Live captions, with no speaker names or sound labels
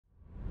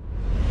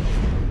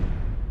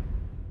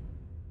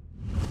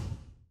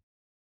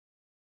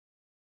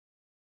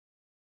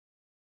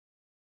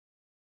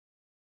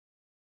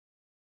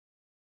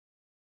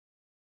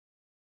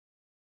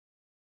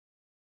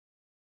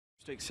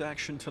Stakes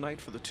action tonight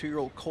for the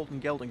 2-year-old Colton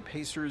Gelding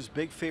Pacers.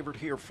 Big favorite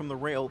here from the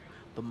rail.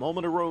 The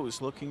Moment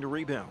Arose looking to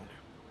rebound.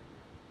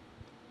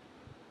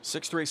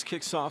 Sixth race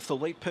kicks off the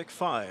late pick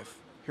 5.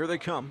 Here they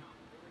come.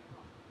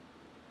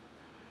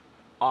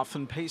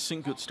 Often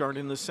pacing, good start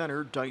in the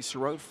center.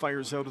 Dicer out,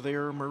 fires out of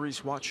there.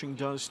 Murray's watching,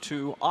 does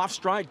too. Off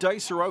stride,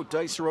 Dicer out.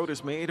 Dicer out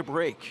has made a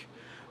break.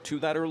 To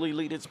that early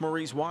lead, it's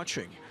Murray's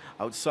watching.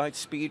 Outside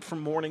speed from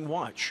Morning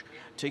Watch.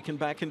 Taken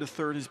back into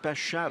third is Best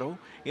Shadow.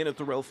 In at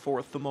the rail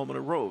fourth, the Moment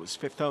Arose.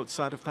 Fifth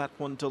outside of that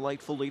one,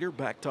 Delightful Leader.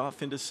 Backed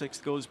off into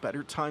sixth goes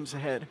Better Times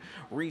Ahead.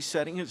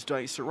 Resetting his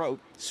Dicer out.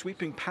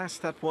 Sweeping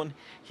past that one,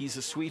 He's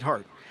a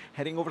Sweetheart.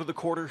 Heading over to the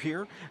quarter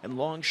here, and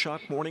long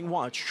shot Morning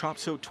Watch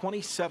chops out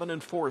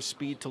 27-4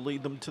 speed to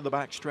lead them to the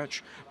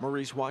backstretch.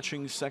 Murray's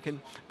watching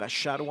second. Best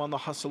Shadow on the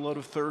hustle out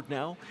of third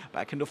now.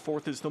 Back into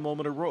fourth is the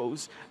Moment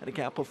Arose, and a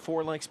gap of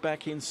 4 lengths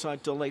back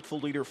inside Delightful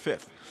Leader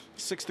fifth.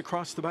 Sixth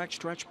across the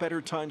backstretch,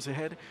 Better Times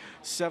Ahead.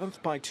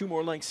 Seventh by 2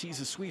 more lengths,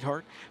 He's a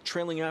Sweetheart.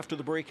 Trailing after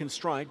the break in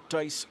stride,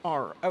 Dice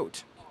are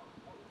out.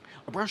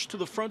 A brush to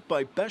the front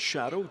by Best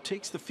Shadow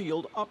takes the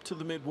field up to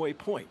the midway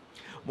point.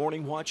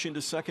 Morning Watch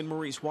into second,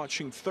 Murray's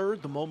watching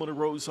third. The Moment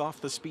Arose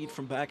off the speed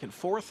from back and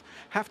fourth.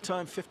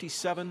 Halftime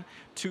 57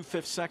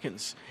 2/5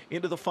 seconds.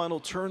 Into the final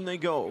turn they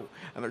go,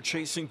 and they're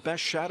chasing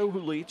Best Shadow, who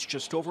leads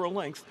just over a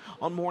length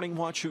on Morning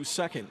Watch, who's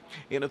second.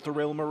 In at the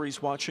rail,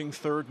 Murray's watching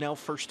third. Now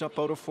first up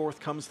out of fourth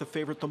comes the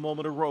favorite, the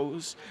Moment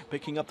Arose.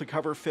 Picking up the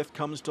cover, fifth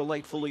comes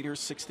Delightful Leader,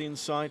 sixth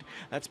inside.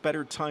 That's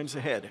Better Times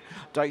Ahead.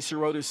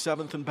 Dicer out is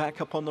seventh and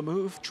back up on the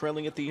move.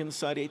 Trailing at the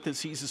inside, eighth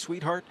is He's a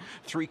Sweetheart.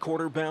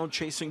 3/4 bound,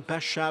 chasing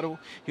Best Shadow.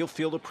 He'll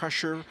feel the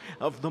pressure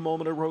of the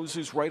Moment Arose,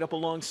 who's right up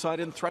alongside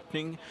and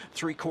threatening.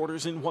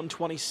 3/4 in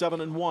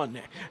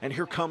 1:27.1. And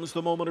here comes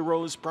the Moment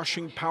Arose,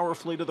 brushing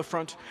powerfully to the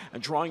front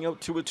and drawing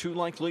out to a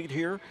 2-length lead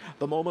here.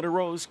 The Moment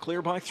Arose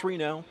clear by 3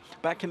 now.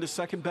 Back into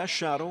second, Best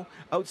Shadow.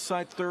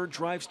 Outside third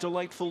drives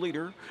Delightful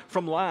Leader.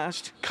 From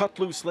last, cut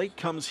loose late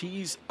comes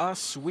He's a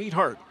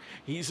Sweetheart.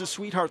 He's a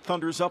Sweetheart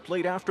thunders up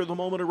late after the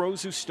Moment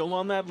Arose, who's still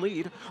on that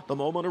lead. The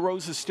Moment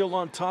Arose is still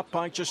on top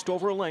by just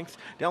over a length.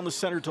 Down the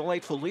center,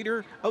 Delightful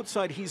Leader.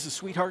 Outside, He's a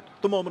Sweetheart.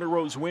 The Moment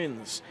Arose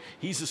wins.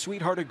 He's a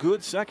Sweetheart a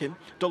good second.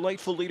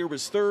 Delightful Leader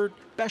was third.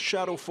 Best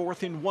Shadow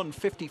fourth in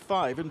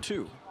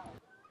 1:55.2.